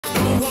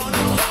Hi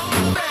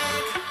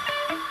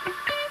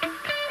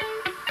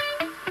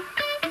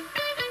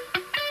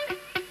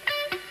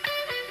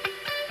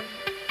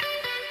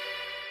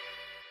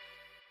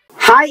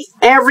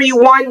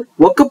everyone!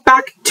 Welcome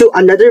back to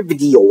another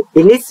video.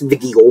 In this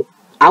video,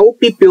 I will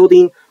be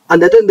building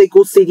another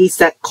Lego City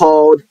set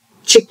called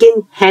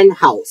Chicken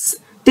Henhouse.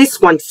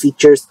 This one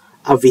features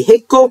a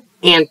vehicle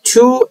and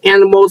two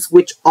animals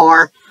which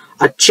are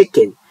a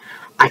chicken.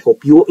 I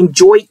hope you will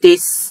enjoy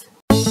this.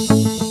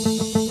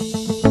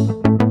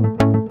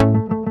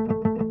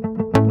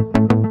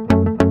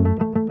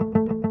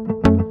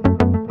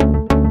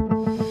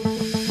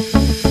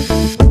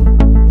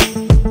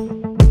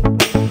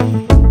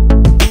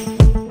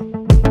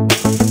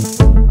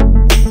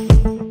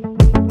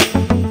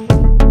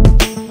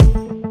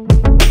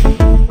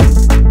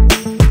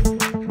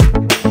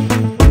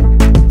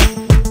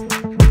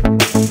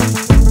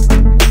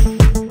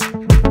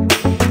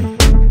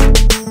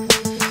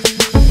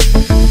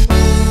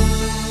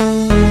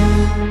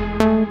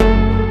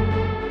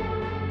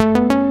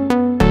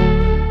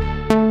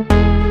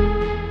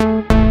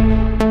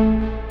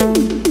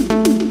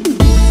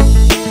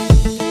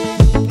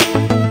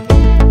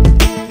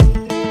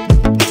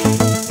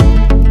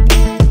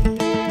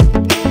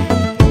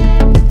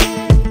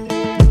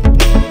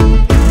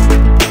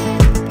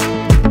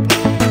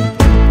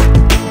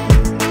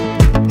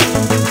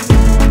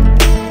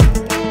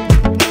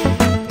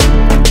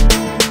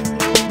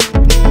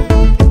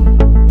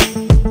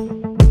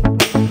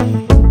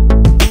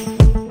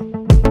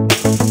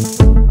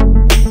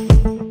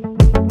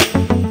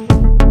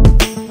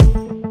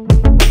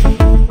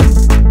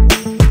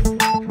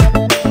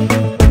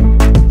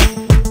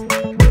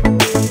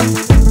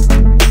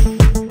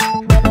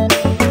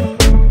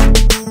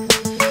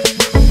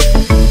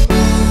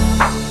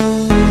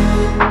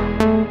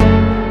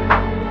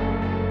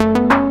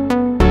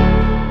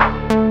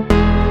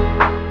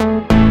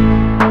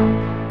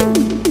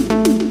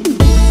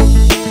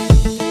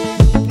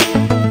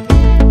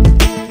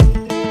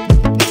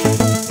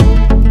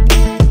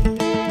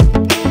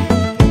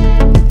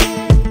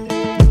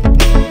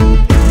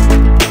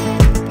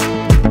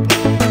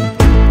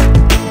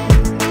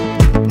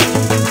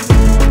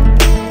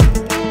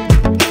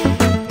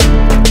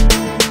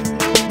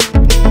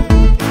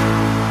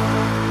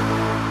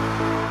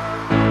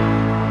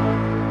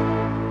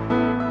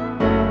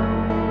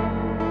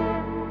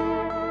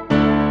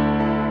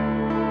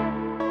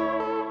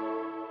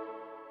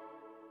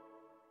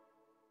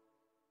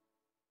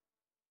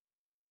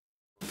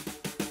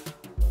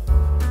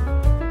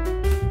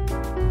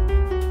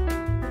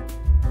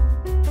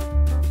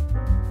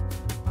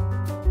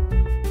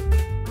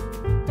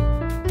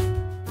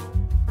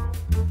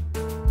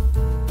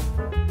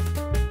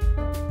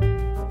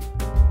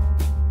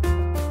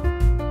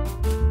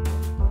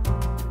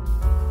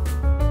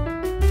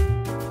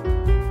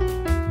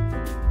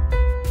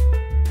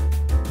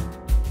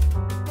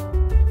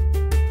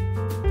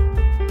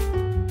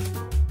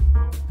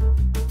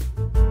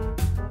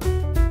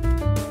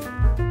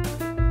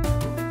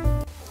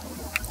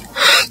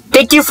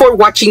 Thank you for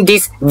watching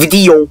this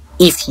video.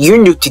 If you're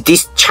new to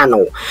this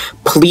channel,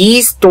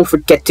 please don't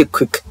forget to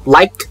click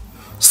like,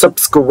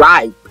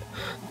 subscribe,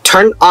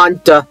 turn on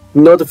the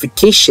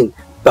notification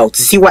bell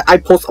to see what I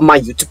post on my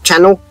YouTube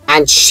channel,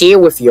 and share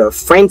with your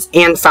friends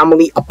and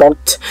family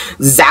about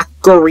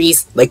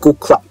Zachary's Lego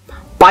Club.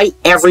 Bye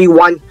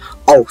everyone.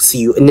 I'll see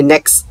you in the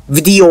next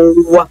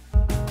video.